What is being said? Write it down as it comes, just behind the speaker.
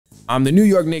The New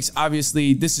York Knicks,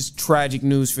 obviously, this is tragic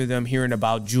news for them, hearing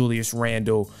about Julius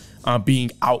Randle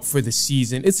being out for the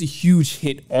season. It's a huge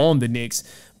hit on the Knicks.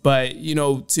 But, you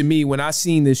know, to me, when I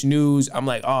seen this news, I'm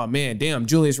like, oh, man, damn,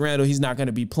 Julius Randle, he's not going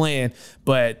to be playing.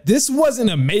 But this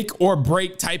wasn't a make or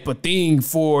break type of thing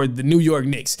for the New York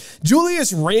Knicks.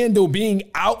 Julius Randle being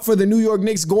out for the New York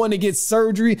Knicks, going to get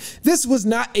surgery, this was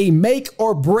not a make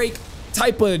or break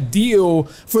type of deal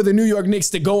for the New York Knicks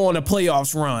to go on a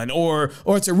playoffs run or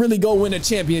to really go win a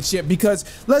championship, because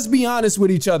let's be honest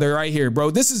with each other right here, bro.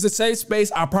 This is a safe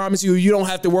space. I promise you, you don't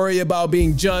have to worry about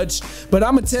being judged. But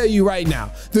I'm going to tell you right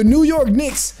now, the New York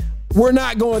Knicks were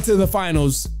not going to the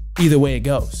finals either way it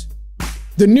goes.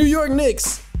 The New York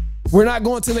Knicks were not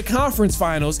going to the conference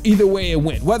finals either way it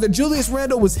went. Whether Julius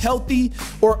Randle was healthy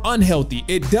or unhealthy,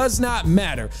 it does not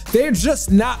matter. They're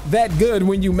just not that good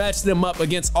when you match them up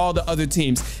against all the other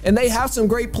teams. And they have some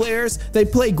great players. They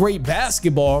play great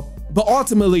basketball. But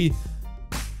ultimately,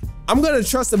 I'm going to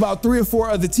trust about 3 or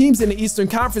 4 other teams in the Eastern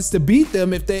Conference to beat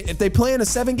them if they play in a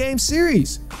 7-game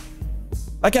series.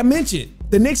 Like I mentioned,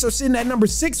 the Knicks are sitting at number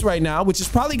 6 right now, which is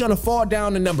probably going to fall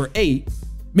down to number 8.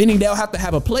 Meaning they'll have to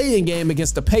have a play-in game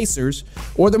against the Pacers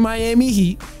or the Miami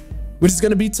Heat, which is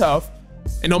going to be tough.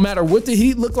 And no matter what the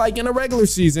Heat look like in a regular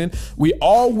season, we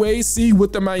always see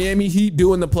what the Miami Heat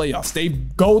do in the playoffs. They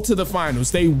go to the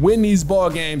finals. They win these ball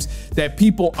games that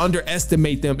people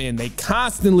underestimate them in. They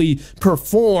constantly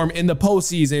perform in the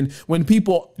postseason when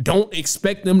people don't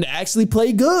expect them to actually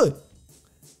play good.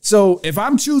 So if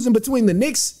I'm choosing between the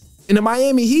Knicks and the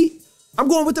Miami Heat, I'm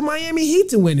going with the Miami Heat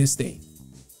to win this thing.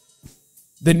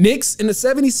 The Knicks and the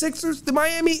 76ers, the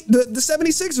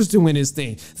 76ers to win this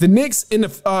thing. The Knicks and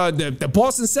the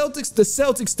Boston Celtics, the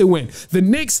Celtics to win. The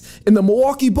Knicks and the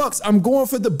Milwaukee Bucks, I'm going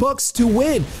for the Bucks to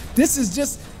win. This is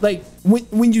just like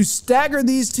when you stagger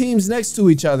these teams next to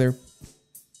each other,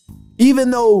 even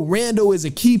though Randle is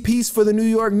a key piece for the New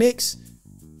York Knicks,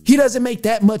 he doesn't make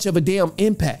that much of a damn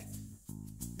impact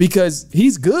because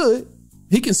he's good.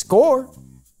 He can score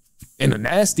in a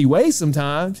nasty way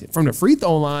sometimes, from the free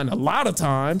throw line a lot of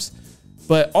times,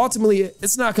 but ultimately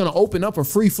it's not going to open up a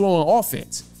free-flowing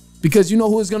offense, because you know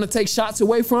who is going to take shots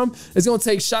away from? It's going to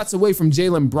take shots away from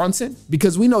Jalen Brunson,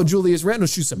 because we know Julius Randle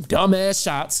shoots some dumbass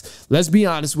shots. Let's be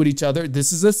honest with each other.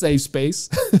 This is a safe space.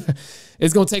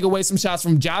 It's going to take away some shots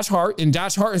from Josh Hart, and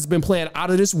Josh Hart has been playing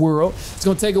out of this world. It's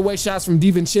going to take away shots from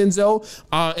DiVincenzo,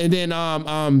 and then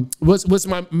what's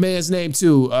my man's name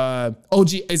too?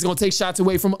 OG. It's going to take shots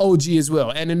away from OG as well,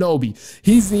 and Anunoby.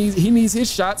 He needs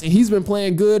his shots, and he's been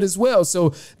playing good as well.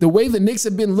 So the way the Knicks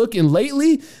have been looking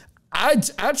lately, I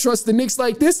trust the Knicks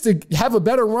like this to have a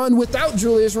better run without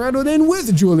Julius Randle than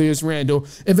with Julius Randle,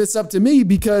 if it's up to me,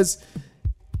 because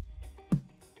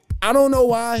I don't know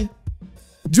why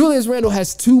Julius Randle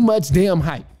has too much damn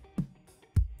hype.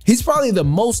 He's probably the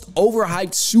most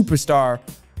overhyped superstar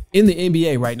in the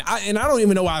NBA right now. And I don't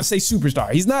even know why I say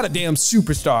superstar. He's not a damn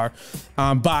superstar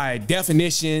by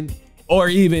definition or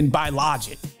even by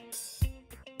logic.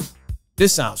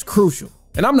 This sounds crucial.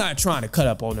 And I'm not trying to cut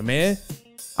up on the man.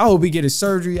 I hope he get his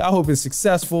surgery. I hope it's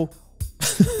successful.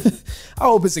 I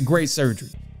hope it's a great surgery.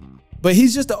 But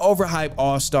he's just an overhyped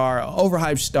all-star, an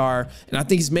overhyped star. And I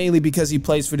think it's mainly because he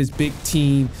plays for this big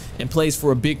team and plays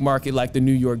for a big market like the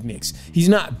New York Knicks. He's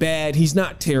not bad. He's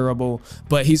not terrible.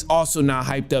 But he's also not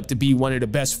hyped up to be one of the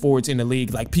best forwards in the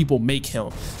league like people make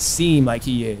him seem like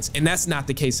he is. And that's not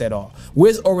the case at all.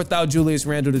 With or without Julius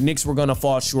Randle, the Knicks were going to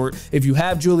fall short. If you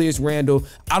have Julius Randle,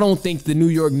 I don't think the New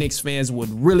York Knicks fans would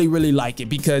really like it,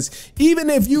 because even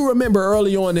if you remember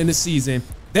early on in the season,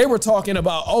 they were talking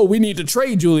about, oh, we need to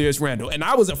trade Julius Randle. And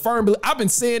I was a firm believer. I've been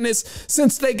saying this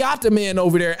since they got the man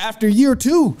over there. After year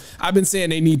 2, I've been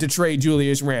saying they need to trade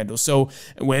Julius Randle. So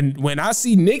when I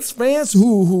see Knicks fans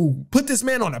who put this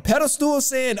man on a pedestal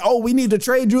saying, oh, we need to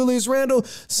trade Julius Randle,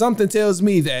 something tells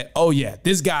me that, oh, yeah,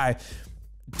 this guy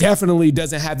definitely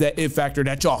doesn't have that it factor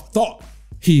that y'all thought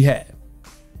he had.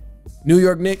 New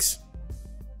York Knicks,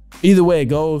 either way it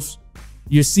goes,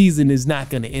 your season is not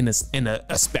going to end in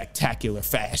a spectacular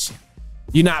fashion.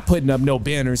 You're not putting up no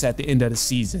banners at the end of the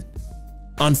season.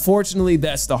 Unfortunately,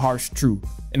 that's the harsh truth.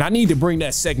 And I need to bring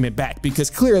that segment back, because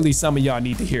clearly some of y'all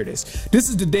need to hear this. This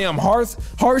is the damn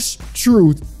harsh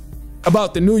truth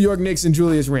about the New York Knicks and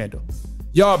Julius Randle.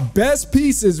 Y'all best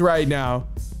pieces right now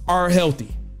are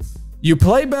healthy. You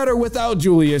play better without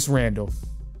Julius Randle.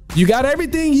 You got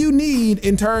everything you need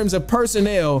in terms of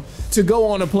personnel to go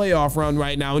on a playoff run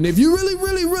right now. And if you really,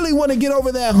 really, really want to get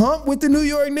over that hump with the New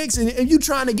York Knicks and you're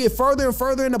trying to get further and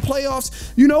further in the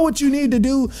playoffs, you know what you need to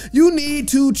do? You need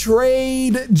to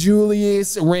trade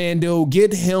Julius Randle,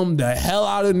 get him the hell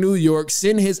out of New York,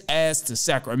 send his ass to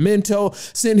Sacramento,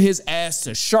 send his ass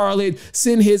to Charlotte,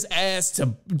 send his ass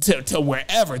to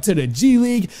wherever, to the G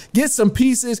League, get some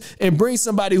pieces and bring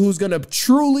somebody who's going to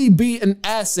truly be an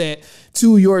asset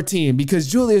to your team, because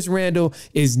Julius Randle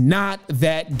is not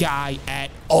that guy at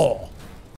all.